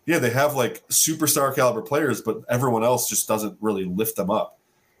 They have superstar caliber players, but everyone else just doesn't really lift them up.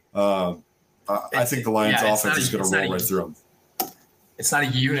 I think the Lions offense is going to roll right through them. It's not a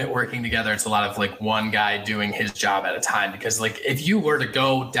unit working together. It's a lot of one guy doing his job at a time. Because if you were to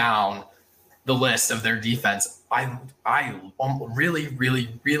go down the list of their defense, I really, really,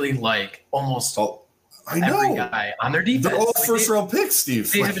 really like almost every guy on their defense. They're all first round picks,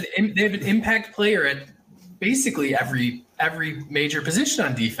 Steve. They have an impact player at basically every major position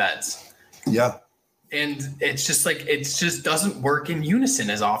on defense. Yeah. And it's just it just doesn't work in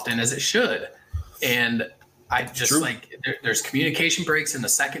unison as often as it should. And I just there's communication breaks in the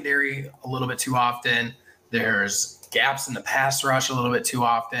secondary a little bit too often. There's gaps in the pass rush a little bit too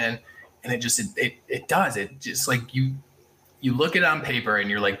often. And it just you look at it on paper and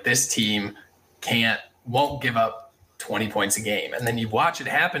you're like, this team won't give up 20 points a game. And then you watch it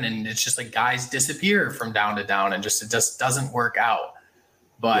happen and it's just guys disappear from down to down and it just doesn't work out.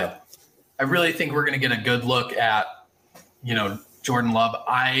 But I really think we're going to get a good look at, Jordan Love.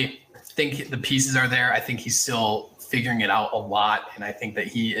 I think the pieces are there. I think he's still figuring it out a lot. And I think that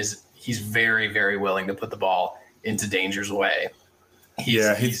he's very, very willing to put the ball into danger's way.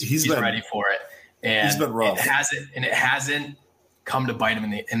 He's been ready for it. And he's been rough. It hasn't come to bite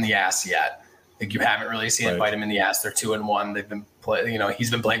him in the ass yet. You haven't really seen it bite him in the ass. They're 2-1. They've been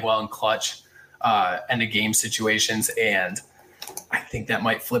he's been playing well in clutch end of game situations, and I think that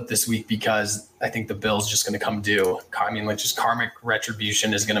might flip this week because I think the Bills just going to come due. I mean, just karmic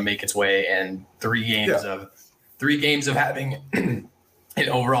retribution is going to make its way, and 3 games of having an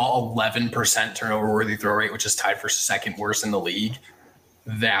overall 11% turnover worthy throw rate, which is tied for second worst in the league.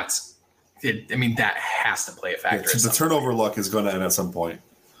 That's it. I mean, that has to play a factor. The turnover luck is going to end at some point.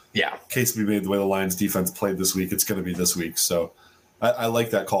 Yeah. Case to be made the way the Lions defense played this week, it's going to be this week. So I like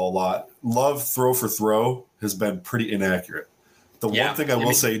that call a lot. Love throw for throw has been pretty inaccurate. The one thing I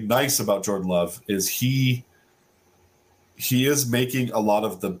will say nice about Jordan Love is he is making a lot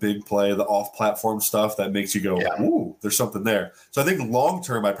of the big play, the off-platform stuff that makes you go, ooh, there's something there. So I think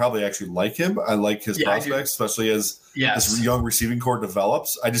long-term, I probably actually like him. I like his prospects, especially as this young receiving core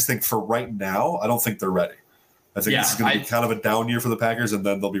develops. I just think for right now, I don't think they're ready. I think this is going to be kind of a down year for the Packers, and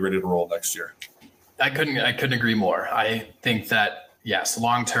then they'll be ready to roll next year. I couldn't agree more. I think that, yes,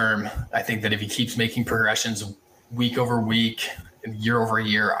 long-term, I think that if he keeps making progressions week over week, year over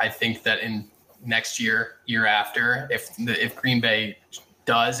year, I think that in next year after, if Green Bay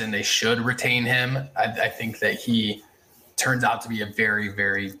does and they should retain him, I think that he turns out to be a very,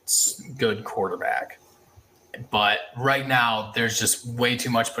 very good quarterback. But right now, there's just way too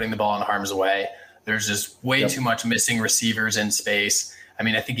much putting the ball in harm's way. There's just way too much missing receivers in space. I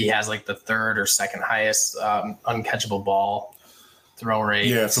mean, I think he has like the third or second highest uncatchable ball throw rate.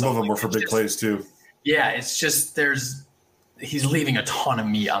 Yeah, some of them were for big plays too. Yeah, it's just he's leaving a ton of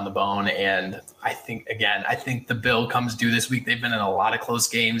meat on the bone. And I think the bill comes due this week. They've been in a lot of close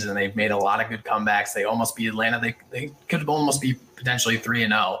games and they've made a lot of good comebacks. They almost beat Atlanta. They could almost be potentially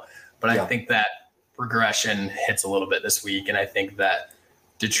 3-0. But I think that regression hits a little bit this week. And I think that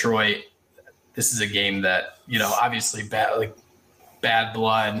Detroit, this is a game that, obviously bad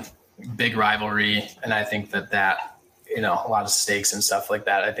blood, big rivalry. And I think that, a lot of stakes and stuff like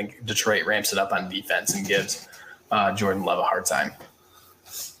that. I think Detroit ramps it up on defense and gives Jordan Love a hard time.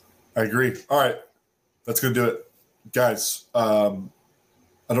 I agree. All right. That's going to do it. Guys, I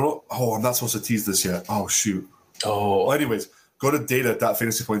don't know. Oh, I'm not supposed to tease this yet. Oh, shoot. Oh. Well, anyways, go to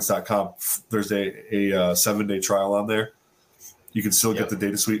data.fantasypoints.com. There's a 7-day trial on there. You can still get the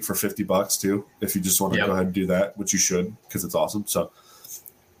data suite for $50 too, if you just want to go ahead and do that, which you should because it's awesome. So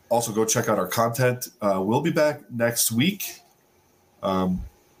also go check out our content. We'll be back next week.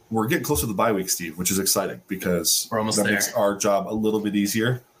 We're getting closer to the bye week, Steve, which is exciting because that makes our job a little bit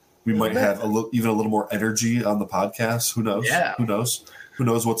easier. We might have even a little more energy on the podcast. Who knows? Yeah. Who knows? Who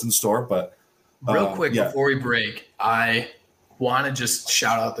knows what's in store? But real quick before we break, I want to just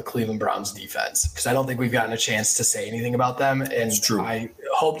shout out the Cleveland Browns defense because I don't think we've gotten a chance to say anything about them, and it's true. I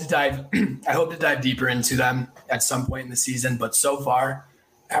hope to dive deeper into them at some point in the season. But so far,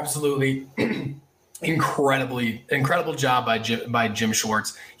 absolutely incredible job by Jim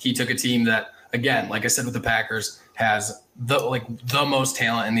Schwartz. He took a team that, again, like I said with the Packers, has the most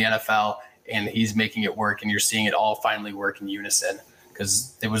talent in the NFL, and he's making it work. And you're seeing it all finally work in unison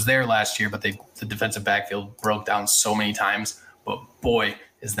because it was there last year, but the defensive backfield broke down so many times. But boy,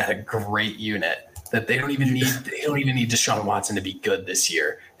 is that a great unit that they don't even need Deshaun Watson to be good this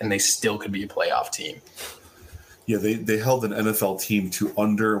year, and they still could be a playoff team. Yeah, they held an NFL team to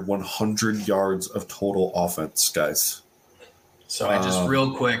under 100 yards of total offense, guys. So I just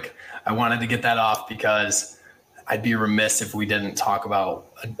real quick, I wanted to get that off because I'd be remiss if we didn't talk about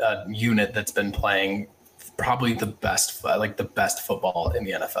a unit that's been playing probably the best football in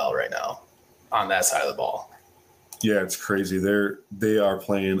the NFL right now on that side of the ball. Yeah, it's crazy. They are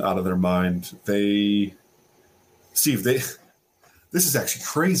playing out of their mind. This is actually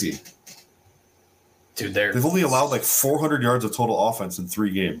crazy. Dude, they've only allowed 400 yards of total offense in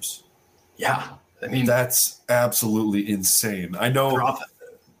 3 games. Yeah. I mean, that's absolutely insane. I know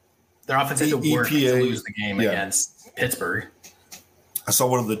their offense had to work to lose the game against Pittsburgh. I saw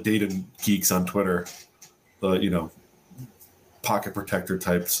one of the data geeks on Twitter, pocket protector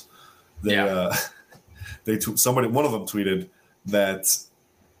types. One of them tweeted that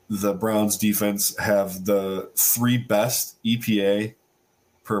the Browns defense have the 3 best EPA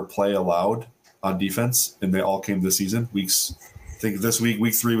per play allowed on defense, and they all came this season. I think this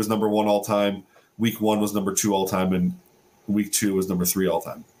week 3 was number 1 all time, week 1 was number 2 all time, and week 2 was number 3 all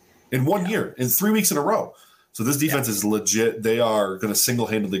time. In 1 year, in 3 weeks in a row. So this defense is legit. They are going to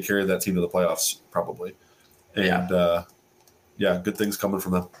single-handedly carry that team to the playoffs, probably. And good things coming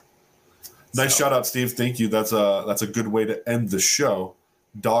from them. Nice shout out, Steve. Thank you. That's a good way to end the show.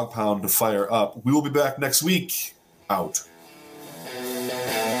 Dog pound to fire up. We will be back next week. Out.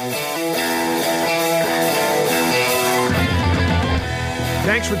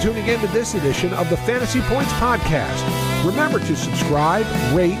 Thanks for tuning in to this edition of the Fantasy Points Podcast. Remember to subscribe,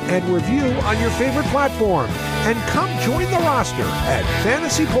 rate, and review on your favorite platform. And come join the roster at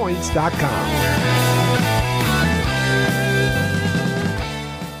fantasypoints.com.